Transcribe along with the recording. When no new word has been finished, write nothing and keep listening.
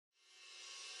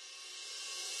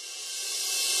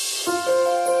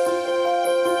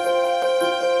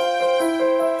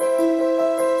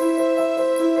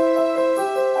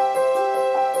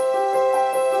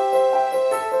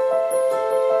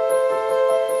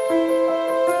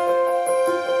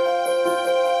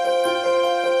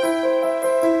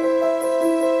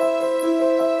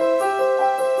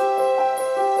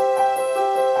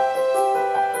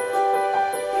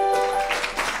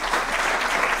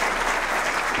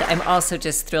I'm also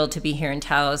just thrilled to be here in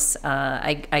Taos.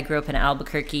 I grew up in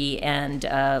Albuquerque, and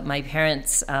my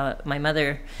parents, my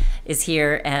mother is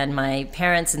here, and my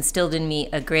parents instilled in me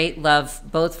a great love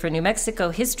both for New Mexico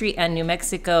history and New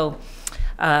Mexico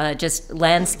just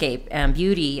landscape and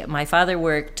beauty. My father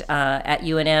worked at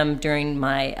UNM during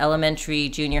my elementary,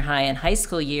 junior high, and high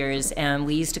school years, and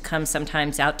we used to come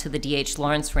sometimes out to the D.H.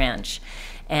 Lawrence Ranch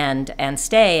and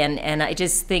stay, and I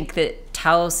just think that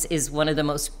Taos is one of the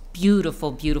most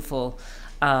beautiful, beautiful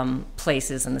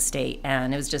places in the state,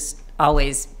 and it was just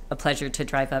always a pleasure to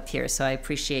drive up here. So I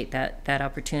appreciate that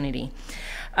opportunity.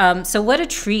 So what a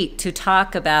treat to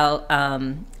talk about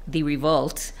the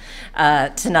Revolt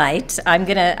tonight. I'm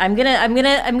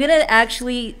gonna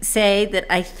actually say that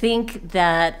I think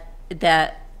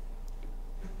that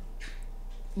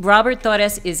Robert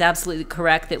Torres is absolutely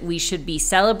correct that we should be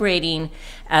celebrating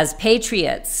as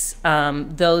patriots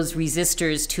those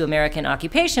resistors to American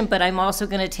occupation, but I'm also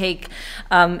going to take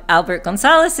Albert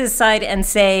Gonzalez's side and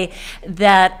say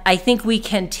that I think we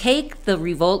can take the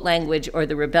revolt language or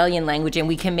the rebellion language and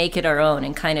we can make it our own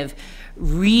and kind of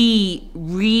reclaim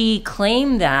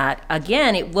that.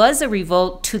 Again, it was a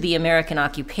revolt to the American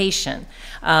occupation,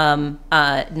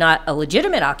 not a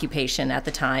legitimate occupation at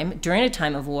the time, during a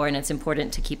time of war, and it's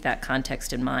important to keep that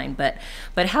context in mind. But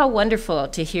how wonderful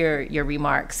to hear your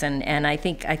remarks, and I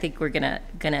think we're gonna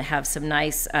have some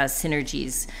nice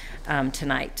synergies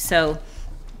tonight. So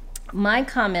my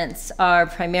comments are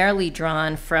primarily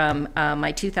drawn from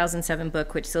my 2007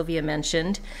 book, which Sylvia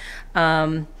mentioned.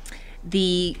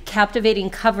 The captivating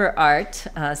cover art,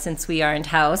 since we are in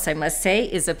Taos, I must say,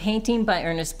 is a painting by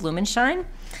Ernest Blumenschein.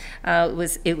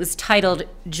 It was titled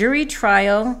Jury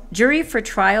for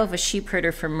Trial of a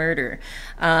Sheepherder for Murder.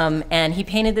 And he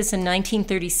painted this in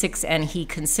 1936, and he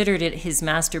considered it his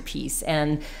masterpiece.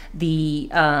 And the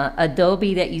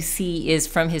adobe that you see is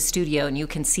from his studio, and you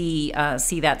can see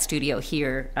that studio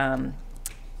here down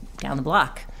the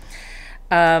block.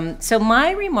 So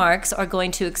my remarks are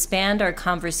going to expand our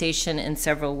conversation in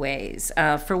several ways.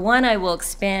 For one, I will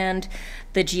expand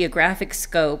the geographic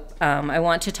scope. I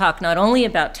want to talk not only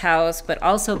about Taos, but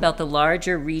also about the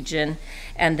larger region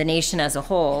and the nation as a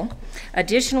whole.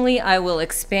 Additionally, I will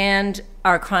expand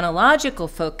our chronological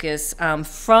focus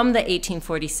from the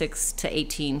 1846 to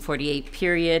 1848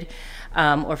 period,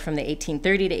 or from the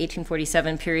 1830 to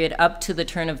 1847 period up to the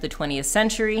turn of the 20th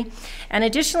century. And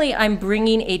additionally, I'm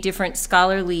bringing a different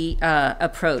scholarly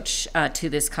approach to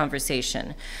this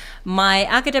conversation. My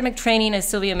academic training, as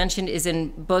Sylvia mentioned, is in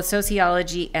both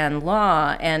sociology and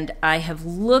law, and I have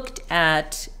looked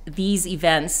at these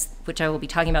events, which I will be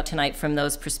talking about tonight, from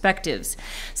those perspectives.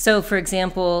 So, for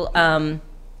example,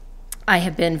 I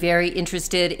have been very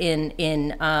interested in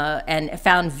and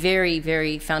found very,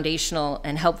 very foundational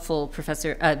and helpful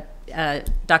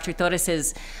Dr.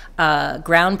 Torres's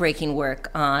groundbreaking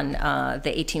work on the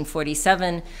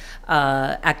 1847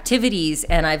 activities,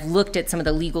 and I've looked at some of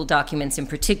the legal documents in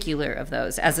particular of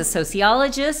those. As a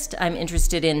sociologist, I'm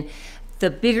interested in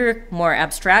the bigger, more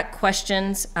abstract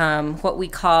questions, what we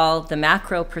call the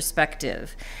macro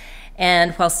perspective.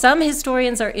 And while some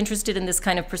historians are interested in this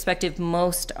kind of perspective,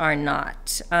 most are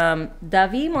not.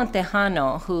 David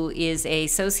Montejano, who is a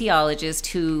sociologist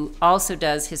who also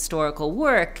does historical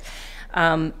work,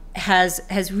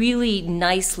 has really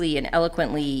nicely and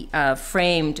eloquently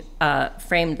framed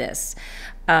this.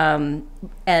 And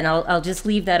I'll just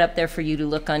leave that up there for you to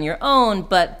look on your own.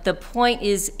 But the point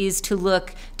is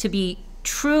to be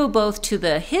true both to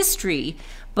the history,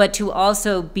 but to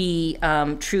also be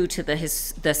true to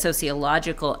the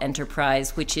sociological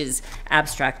enterprise, which is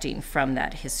abstracting from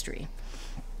that history.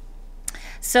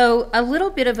 So a little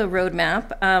bit of a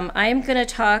roadmap. I am going to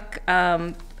talk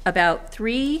about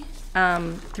three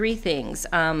things.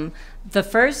 The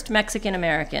first, Mexican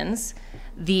Americans,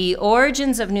 the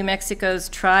origins of New Mexico's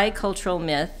tricultural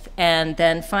myth, and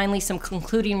then finally some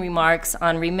concluding remarks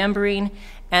on remembering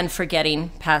and forgetting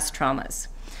past traumas.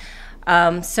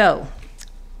 So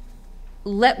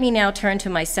let me now turn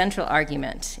to my central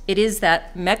argument. It is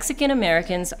that Mexican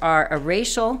Americans are a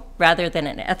racial rather than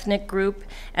an ethnic group,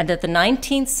 and that the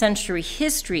 19th century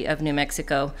history of New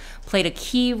Mexico played a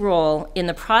key role in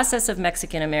the process of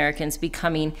Mexican Americans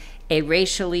becoming a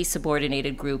racially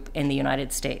subordinated group in the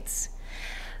United States.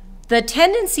 The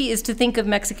tendency is to think of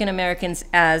Mexican Americans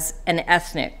as an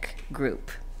ethnic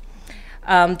group.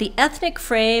 The ethnic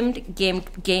frame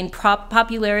gained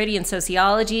popularity in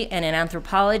sociology and in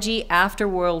anthropology after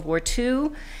World War II.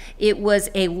 It was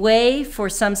a way for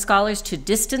some scholars to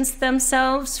distance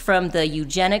themselves from the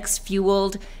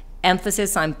eugenics-fueled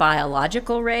emphasis on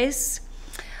biological race.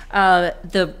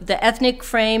 The ethnic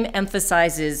frame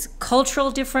emphasizes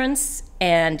cultural difference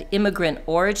and immigrant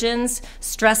origins,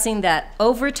 stressing that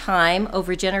over time,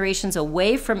 over generations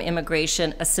away from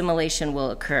immigration, assimilation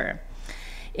will occur.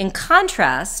 In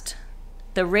contrast,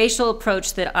 the racial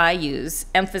approach that I use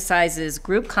emphasizes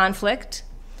group conflict,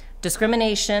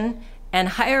 discrimination, and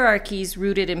hierarchies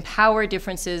rooted in power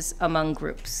differences among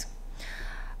groups.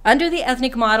 Under the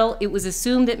ethnic model, it was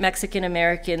assumed that Mexican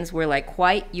Americans were like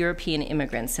white European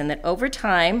immigrants and that over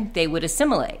time they would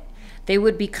assimilate. They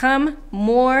would become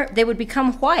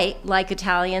white like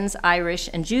Italians, Irish,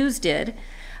 and Jews did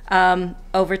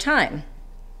over time.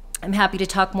 I'm happy to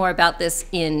talk more about this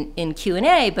in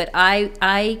Q&A, but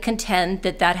I contend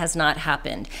that that has not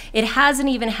happened. It hasn't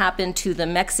even happened to the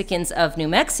Mexicans of New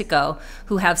Mexico,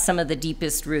 who have some of the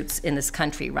deepest roots in this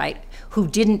country, right? Who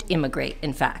didn't immigrate,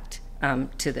 in fact,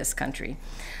 to this country.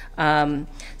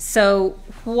 So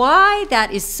why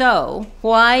that is so,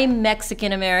 why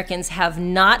Mexican Americans have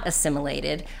not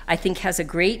assimilated, I think has a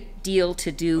great deal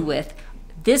to do with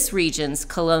this region's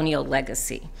colonial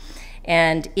legacy.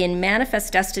 And in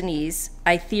Manifest Destinies,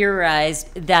 I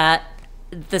theorized that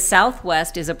the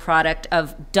Southwest is a product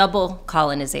of double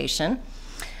colonization.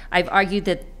 I've argued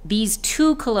that these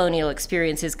two colonial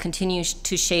experiences continue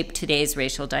to shape today's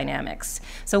racial dynamics.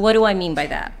 So what do I mean by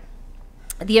that?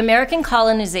 The American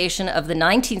colonization of the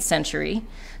 19th century,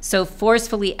 so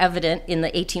forcefully evident in the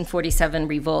 1847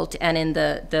 Revolt and in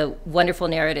the wonderful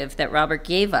narrative that Robert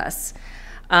gave us,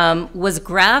 was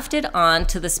grafted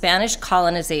onto the Spanish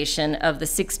colonization of the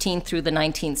 16th through the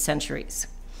 19th centuries.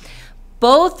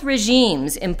 Both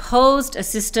regimes imposed a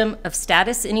system of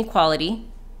status inequality,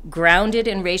 grounded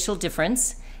in racial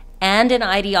difference, and an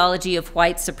ideology of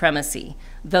white supremacy,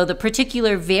 though the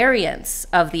particular variants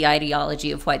of the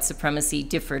ideology of white supremacy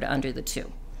differed under the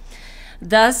two.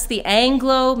 Thus, the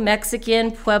Anglo,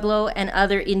 Mexican, Pueblo, and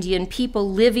other Indian people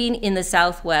living in the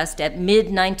Southwest at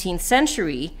mid-19th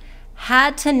century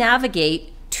had to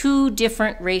navigate two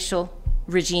different racial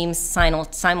regimes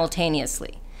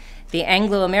simultaneously, the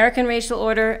Anglo-American racial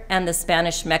order and the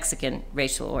Spanish-Mexican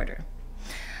racial order.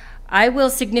 I will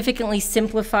significantly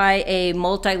simplify a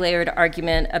multi-layered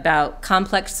argument about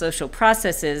complex social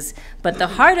processes, but the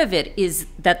heart of it is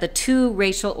that the two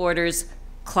racial orders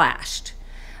clashed,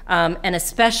 and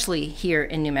especially here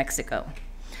in New Mexico.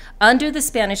 Under the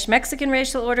Spanish-Mexican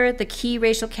racial order, the key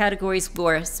racial categories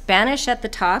were Spanish at the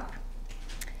top,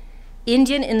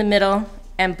 Indian in the middle,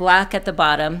 and Black at the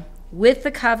bottom, with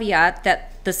the caveat that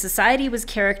the society was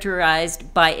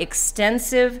characterized by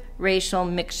extensive racial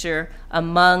mixture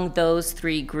among those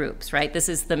three groups, right? This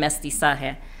is the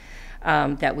mestizaje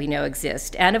that we know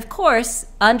exists. And of course,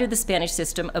 under the Spanish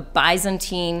system, a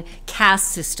Byzantine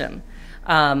caste system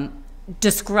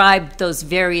described those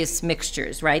various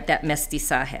mixtures, right? That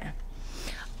mestizaje.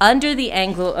 Under the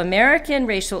Anglo-American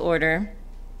racial order,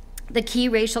 the key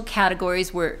racial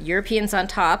categories were Europeans on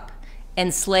top,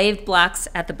 enslaved blacks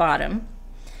at the bottom.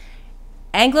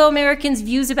 Anglo-Americans'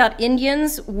 views about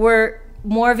Indians were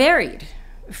more varied,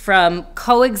 from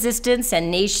coexistence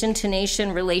and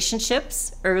nation-to-nation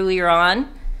relationships earlier on,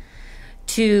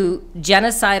 to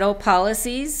genocidal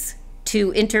policies,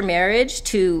 to intermarriage,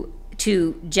 to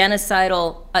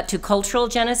cultural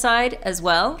genocide as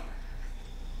well.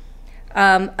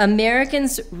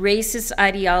 Americans' racist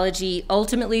ideology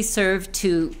ultimately served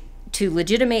to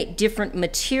legitimate different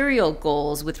material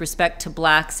goals with respect to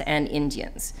blacks and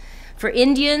Indians. For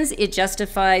Indians, it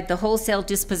justified the wholesale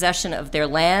dispossession of their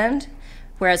land,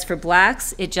 whereas for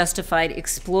blacks, it justified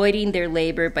exploiting their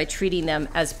labor by treating them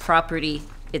as property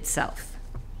itself.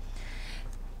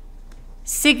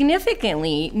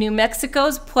 Significantly, New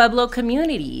Mexico's Pueblo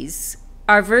communities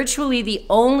are virtually the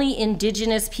only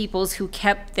indigenous peoples who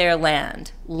kept their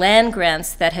land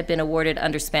grants that had been awarded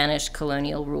under Spanish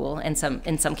colonial rule and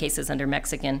in some cases under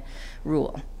Mexican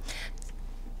rule.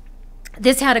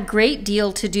 This had a great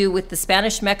deal to do with the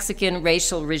Spanish-Mexican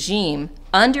racial regime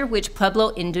under which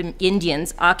Pueblo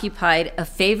Indians occupied a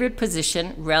favored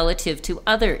position relative to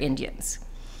other Indians.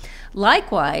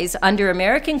 Likewise, under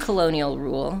American colonial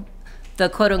rule, the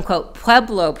quote-unquote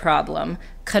Pueblo problem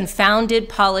confounded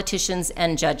politicians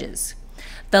and judges,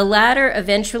 the latter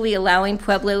eventually allowing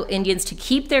Pueblo Indians to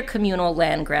keep their communal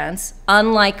land grants,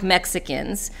 unlike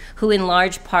Mexicans, who in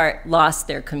large part lost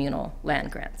their communal land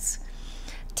grants.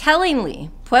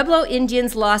 Tellingly, Pueblo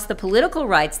Indians lost the political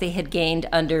rights they had gained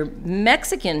under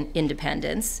Mexican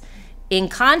independence, in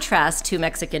contrast to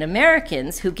Mexican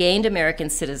Americans who gained American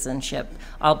citizenship,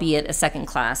 albeit a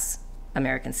second-class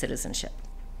American citizenship.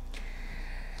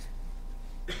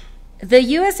 The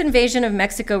U.S. invasion of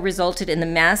Mexico resulted in the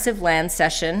massive land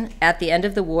cession at the end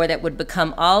of the war that would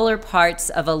become all or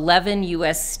parts of 11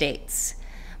 U.S. states.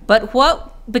 But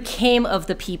what became of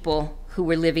the people who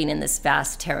were living in this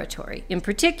vast territory? In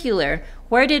particular,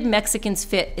 where did Mexicans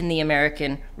fit in the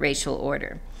American racial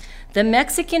order? The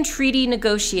Mexican treaty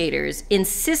negotiators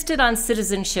insisted on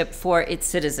citizenship for its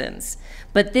citizens,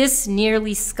 but this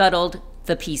nearly scuttled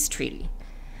the peace treaty.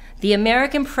 The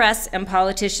American press and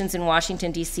politicians in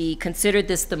Washington, D.C. considered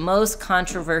this the most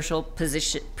controversial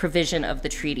provision of the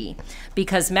treaty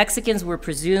because Mexicans were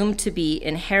presumed to be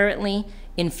inherently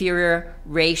inferior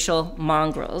racial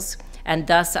mongrels and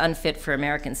thus unfit for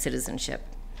American citizenship.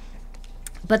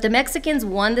 But the Mexicans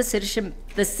won the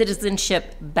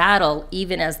citizenship battle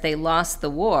even as they lost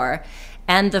the war,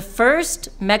 and the first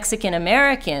Mexican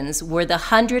Americans were the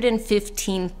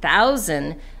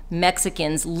 115,000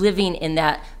 Mexicans living in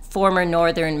that former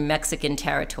northern Mexican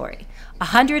territory.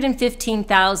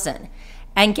 115,000.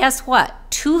 And guess what?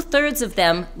 2/3 of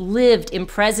them lived in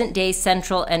present-day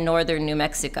central and northern New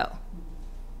Mexico.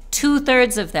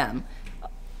 2/3 of them.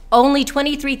 Only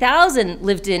 23,000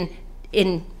 lived in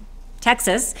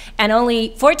Texas, and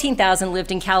only 14,000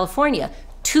 lived in California.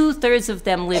 2/3 of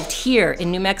them lived here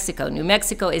in New Mexico. New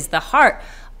Mexico is the heart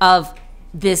of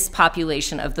this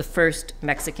population of the first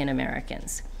Mexican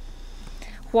Americans.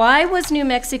 Why was New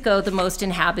Mexico the most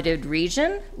inhabited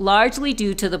region? Largely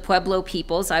due to the Pueblo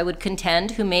peoples, I would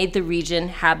contend, who made the region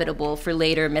habitable for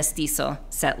later mestizo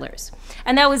settlers.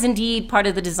 And that was indeed part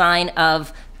of the design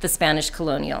of the Spanish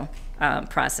colonial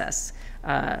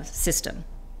system.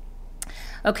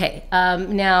 Okay,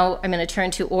 now I'm going to turn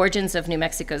to origins of New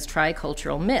Mexico's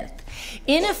tricultural myth.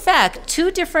 In effect, two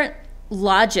different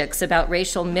logics about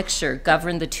racial mixture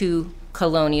govern the two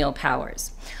colonial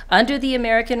powers. Under the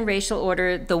American racial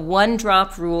order, the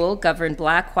one-drop rule governed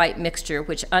black-white mixture,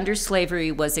 which under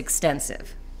slavery was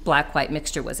extensive. Black-white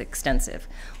mixture was extensive.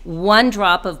 One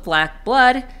drop of black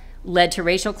blood led to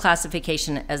racial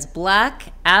classification as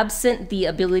black, absent the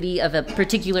ability of a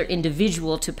particular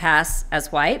individual to pass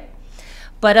as white.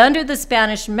 But under the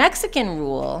Spanish-Mexican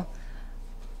rule,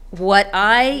 what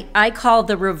I call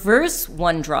the reverse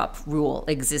one-drop rule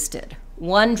existed.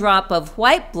 One drop of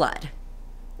white blood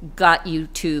got you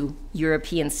to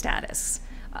European status,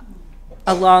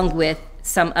 along with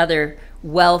some other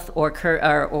wealth or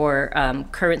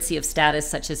currency of status,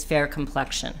 such as fair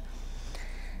complexion.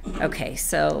 Okay,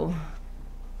 so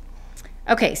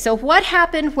what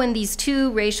happened when these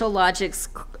two racial logics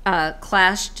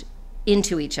clashed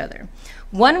into each other?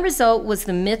 One result was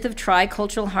the myth of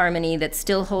tricultural harmony that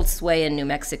still holds sway in New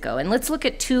Mexico. And let's look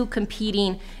at two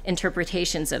competing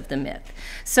interpretations of the myth.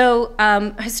 So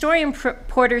historian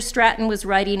Porter Stratton was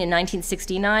writing in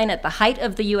 1969 at the height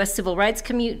of the U.S. Civil Rights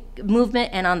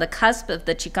movement and on the cusp of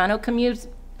the Chicano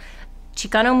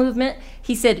movement.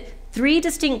 He said, 3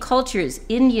 distinct cultures,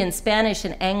 Indian, Spanish,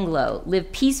 and Anglo,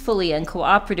 live peacefully and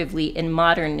cooperatively in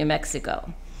modern New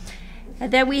Mexico.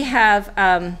 And then we have...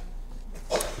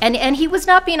 And he was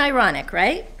not being ironic,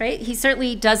 right? He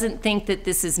certainly doesn't think that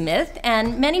this is myth,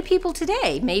 and many people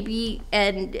today, maybe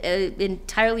and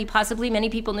entirely possibly many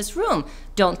people in this room,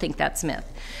 don't think that's myth.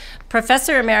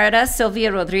 Professor Emerita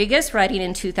Sylvia Rodriguez, writing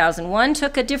in 2001,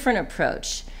 took a different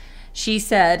approach. She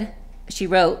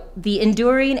wrote, the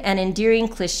enduring and endearing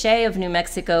cliche of New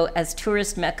Mexico as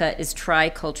tourist mecca is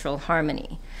tricultural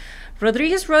harmony.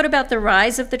 Rodriguez wrote about the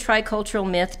rise of the tricultural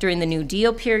myth during the New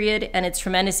Deal period and its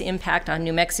tremendous impact on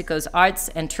New Mexico's arts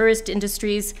and tourist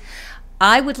industries.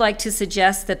 I would like to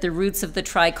suggest that the roots of the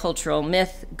tricultural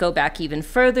myth go back even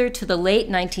further to the late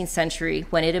 19th century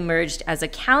when it emerged as a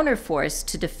counterforce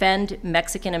to defend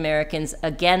Mexican Americans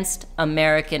against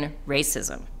American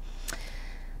racism.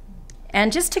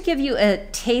 And just to give you a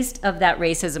taste of that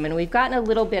racism, and we've gotten a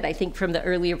little bit, I think, from the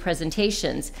earlier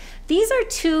presentations, these are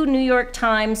 2 New York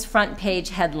Times front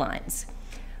page headlines.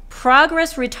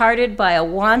 Progress retarded by a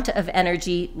want of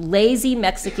energy, lazy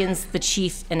Mexicans, the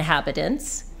chief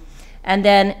inhabitants. And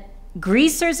then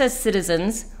greasers as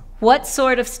citizens, what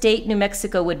sort of state New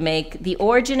Mexico would make, the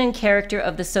origin and character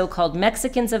of the so-called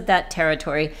Mexicans of that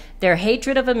territory, their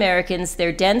hatred of Americans,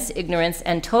 their dense ignorance,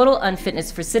 and total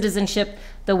unfitness for citizenship,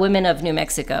 the women of New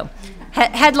Mexico.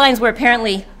 Headlines were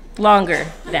apparently longer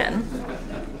then.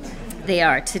 They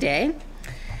are today.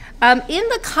 In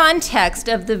the context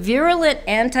of the virulent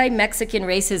anti-Mexican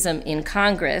racism in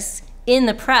Congress, in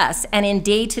the press and in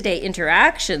day-to-day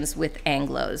interactions with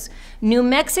Anglos, New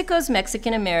Mexico's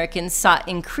Mexican Americans sought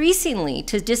increasingly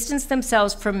to distance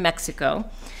themselves from Mexico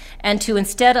and to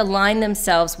instead align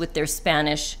themselves with their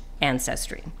Spanish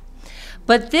ancestry.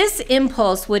 But this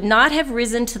impulse would not have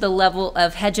risen to the level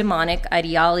of hegemonic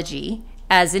ideology,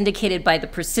 as indicated by the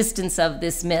persistence of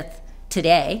this myth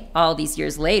today, all these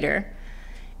years later,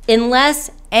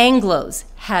 unless Anglos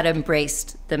had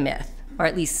embraced the myth, or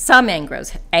at least some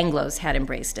Anglos had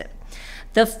embraced it.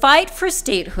 The fight for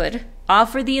statehood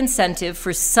offered the incentive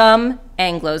for some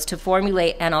Anglos to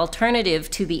formulate an alternative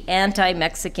to the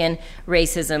anti-Mexican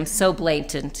racism so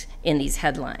blatant in these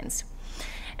headlines.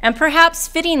 And perhaps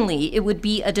fittingly, it would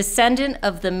be a descendant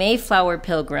of the Mayflower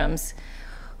Pilgrims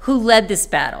who led this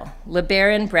battle,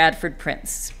 LeBaron Bradford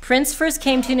Prince. Prince first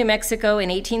came to New Mexico in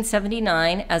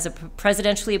 1879 as a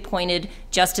presidentially appointed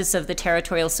justice of the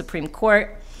Territorial Supreme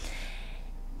Court.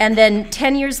 And then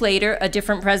 10 years later, a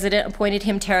different president appointed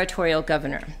him territorial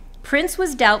governor. Prince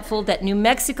was doubtful that New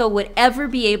Mexico would ever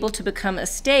be able to become a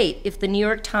state if the New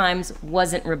York Times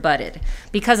wasn't rebutted,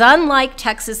 because unlike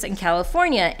Texas and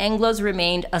California, Anglos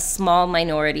remained a small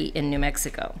minority in New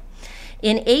Mexico.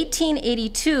 In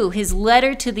 1882, his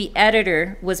letter to the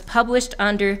editor was published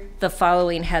under the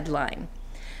following headline: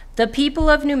 "The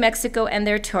people of New Mexico and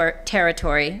their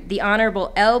territory, the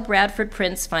Honorable L. Bradford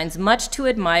Prince finds much to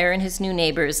admire in his new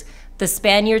neighbors, the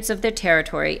Spaniards of their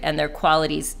territory, and their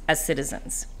qualities as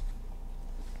citizens."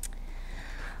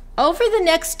 Over the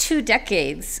next 2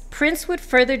 decades, Prince would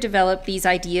further develop these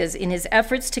ideas in his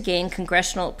efforts to gain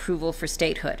congressional approval for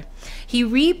statehood. He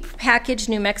repackaged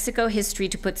New Mexico history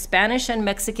to put Spanish and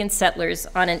Mexican settlers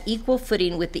on an equal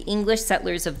footing with the English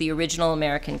settlers of the original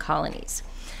American colonies.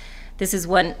 This is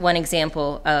one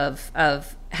example of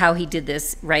how he did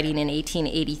this, writing in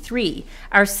 1883.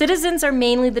 "Our citizens are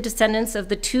mainly the descendants of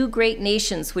the 2 great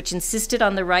nations which insisted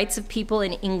on the rights of people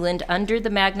in England under the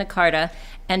Magna Carta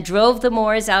and drove the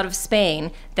Moors out of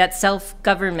Spain, that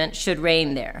self-government should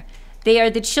reign there. They are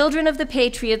the children of the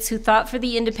patriots who fought for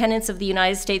the independence of the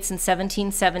United States in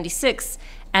 1776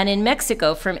 and in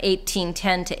Mexico from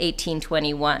 1810 to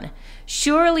 1821.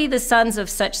 Surely the sons of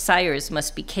such sires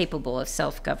must be capable of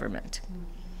self-government."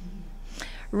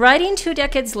 Writing 2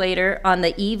 decades later, on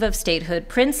the eve of statehood,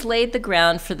 Prince laid the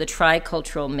ground for the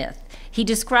tricultural myth. He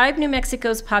described New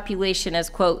Mexico's population as,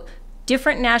 quote,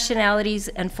 "different nationalities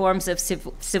and forms of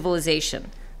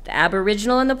civilization, the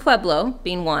Aboriginal and the Pueblo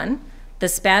being one, the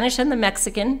Spanish and the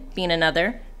Mexican being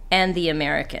another, and the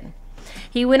American."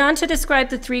 He went on to describe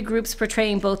the 3 groups,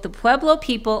 portraying both the Pueblo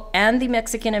people and the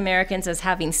Mexican Americans as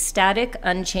having static,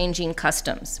 unchanging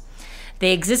customs.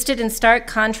 They existed in stark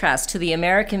contrast to the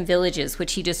American villages,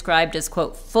 which he described as,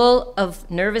 quote, "full of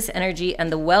nervous energy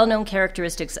and the well-known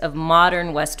characteristics of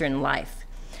modern Western life."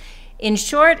 In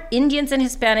short, Indians and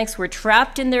Hispanics were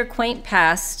trapped in their quaint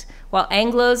past, while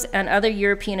Anglos and other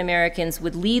European Americans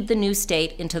would lead the new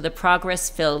state into the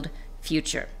progress-filled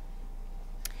future.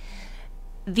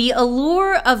 The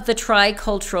allure of the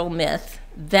tricultural myth,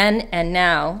 then and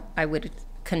now, I would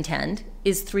contend,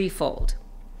 is threefold.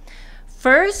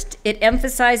 First, it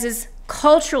emphasizes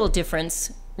cultural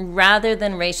difference rather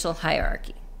than racial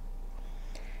hierarchy.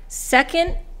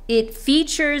 Second, it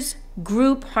features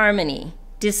group harmony,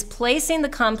 displacing the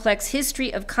complex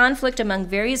history of conflict among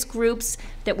various groups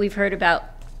that we've heard about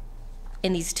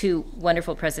in these 2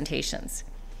 wonderful presentations.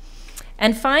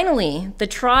 And finally, the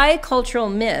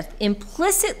tricultural myth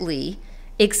implicitly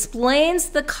explains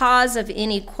the cause of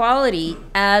inequality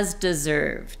as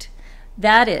deserved.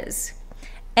 That is,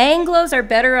 Anglos are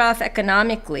better off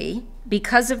economically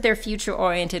because of their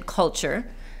future-oriented culture,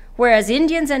 whereas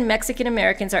Indians and Mexican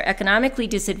Americans are economically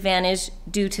disadvantaged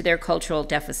due to their cultural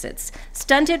deficits,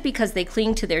 stunted because they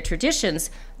cling to their traditions,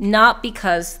 not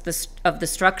because of the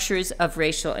structures of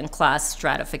racial and class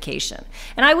stratification.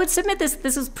 And I would submit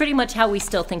this is pretty much how we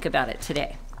still think about it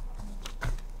today.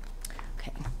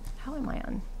 Okay, how am I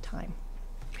on time?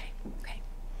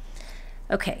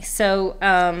 Okay, so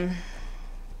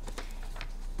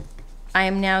I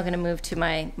am now going to move to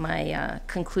my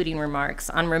concluding remarks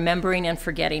on remembering and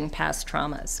forgetting past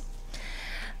traumas.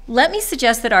 Let me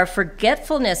suggest that our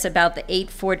forgetfulness about the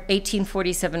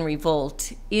 1847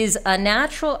 revolt is a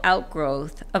natural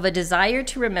outgrowth of a desire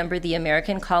to remember the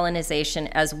American colonization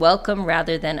as welcome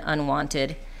rather than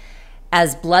unwanted,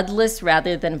 as bloodless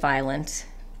rather than violent.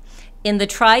 In the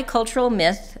tricultural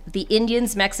myth, the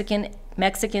Indians,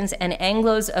 Mexicans, and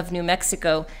Anglos of New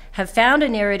Mexico have found a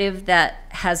narrative that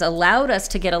has allowed us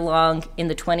to get along in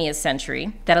the 20th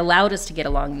century,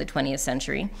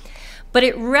 but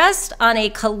it rests on a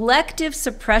collective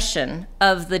suppression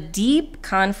of the deep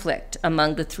conflict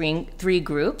among the three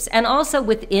groups and also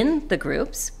within the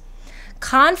groups.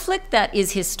 Conflict that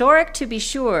is historic, to be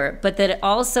sure, but that it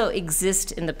also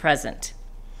exists in the present.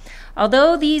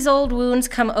 Although these old wounds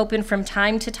come open from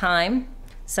time to time,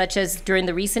 such as during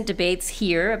the recent debates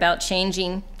here about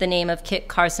changing the name of Kit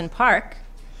Carson Park,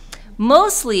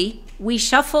 mostly we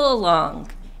shuffle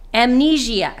along,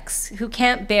 amnesiacs who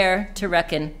can't bear to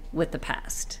reckon with the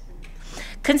past.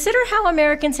 Consider how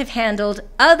Americans have handled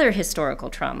other historical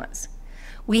traumas.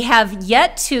 We have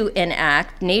yet to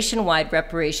enact nationwide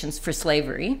reparations for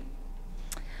slavery.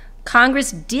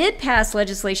 Congress did pass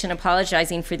legislation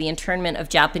apologizing for the internment of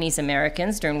Japanese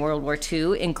Americans during World War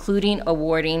II, including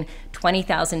awarding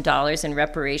 $20,000 in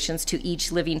reparations to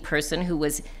each living person who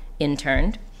was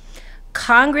interned.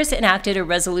 Congress enacted a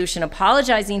resolution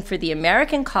apologizing for the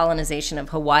American colonization of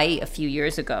Hawaii a few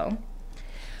years ago.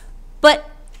 But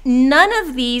none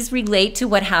of these relate to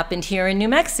what happened here in New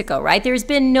Mexico, right? There's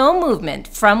been no movement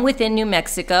from within New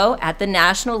Mexico at the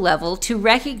national level to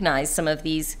recognize some of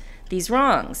these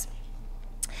wrongs.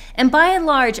 And by and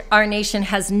large, our nation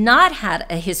has not had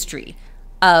a history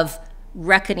of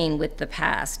reckoning with the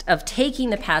past, of taking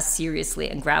the past seriously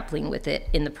and grappling with it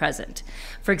in the present.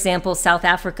 For example, South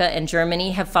Africa and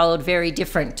Germany have followed very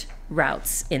different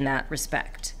routes in that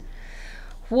respect.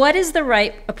 What is the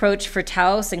right approach for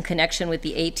Taos in connection with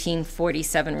the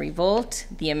 1847 revolt,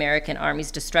 the American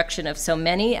Army's destruction of so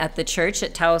many at the church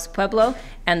at Taos Pueblo,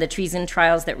 and the treason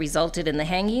trials that resulted in the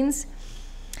hangings?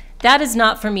 That is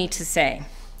not for me to say,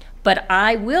 but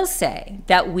I will say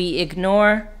that we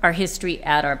ignore our history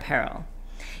at our peril.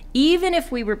 Even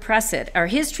if we repress it, our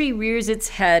history rears its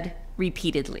head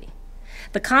repeatedly.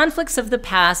 The conflicts of the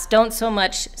past don't so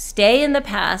much stay in the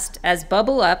past as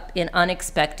bubble up in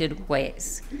unexpected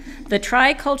ways. The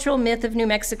tricultural myth of New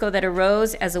Mexico that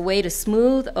arose as a way to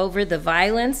smooth over the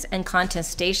violence and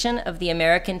contestation of the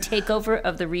American takeover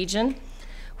of the region,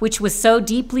 which was so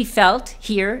deeply felt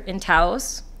here in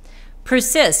Taos,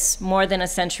 persists more than a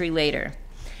century later.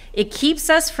 It keeps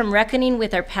us from reckoning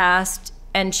with our past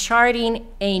and charting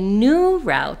a new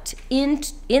route in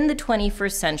the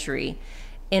 21st century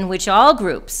in which all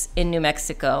groups in New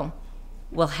Mexico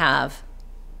will have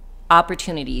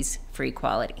opportunities for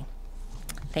equality.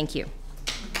 Thank you.